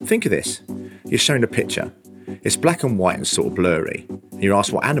think of this. You're shown a picture. It's black and white and sort of blurry. And you're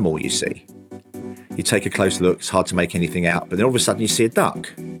asked what animal you see. You take a close look, it's hard to make anything out, but then all of a sudden you see a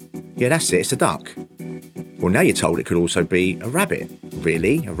duck. Yeah, that's it, it's a duck. Well, now you're told it could also be a rabbit.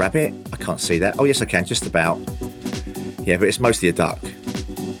 Really? A rabbit? I can't see that. Oh, yes, I can, just about. Yeah, but it's mostly a duck.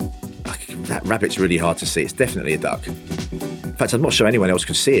 That rabbit's really hard to see. It's definitely a duck. In fact, I'm not sure anyone else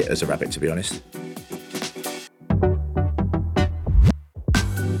can see it as a rabbit, to be honest.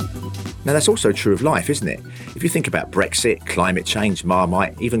 Now, that's also true of life, isn't it? If you think about Brexit, climate change,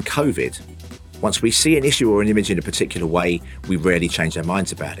 Marmite, even COVID, once we see an issue or an image in a particular way, we rarely change our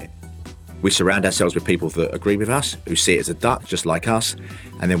minds about it. We surround ourselves with people that agree with us, who see it as a duck, just like us,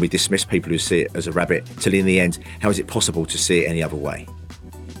 and then we dismiss people who see it as a rabbit, till in the end, how is it possible to see it any other way?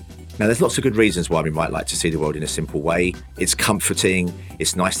 Now, there's lots of good reasons why we might like to see the world in a simple way. It's comforting,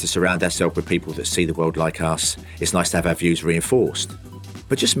 it's nice to surround ourselves with people that see the world like us, it's nice to have our views reinforced.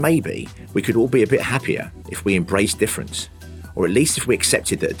 But just maybe, we could all be a bit happier if we embraced difference, or at least if we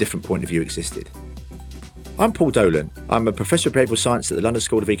accepted that a different point of view existed. I'm Paul Dolan. I'm a Professor of Behavioural Science at the London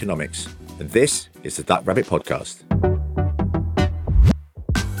School of Economics, and this is the Duck Rabbit Podcast.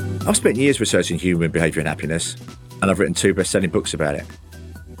 I've spent years researching human behaviour and happiness, and I've written 2 best-selling books about it.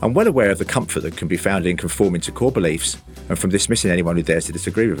 I'm well aware of the comfort that can be found in conforming to core beliefs and from dismissing anyone who dares to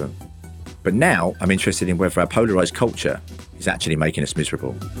disagree with them. But now I'm interested in whether our polarised culture is actually making us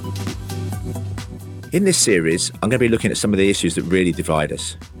miserable. In this series, I'm going to be looking at some of the issues that really divide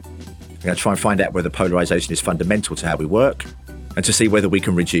us. I'm going to try and find out whether polarisation is fundamental to how we work and to see whether we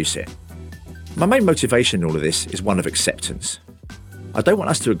can reduce it. My main motivation in all of this is one of acceptance. I don't want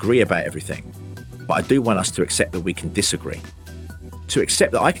us to agree about everything, but I do want us to accept that we can disagree. To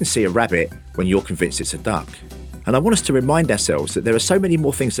accept that I can see a rabbit when you're convinced it's a duck. And I want us to remind ourselves that there are so many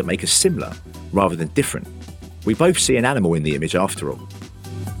more things that make us similar rather than different. We both see an animal in the image after all.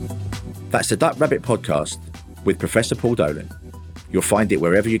 That's the Duck Rabbit Podcast with Professor Paul Dolan. You'll find it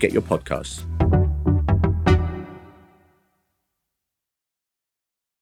wherever you get your podcasts.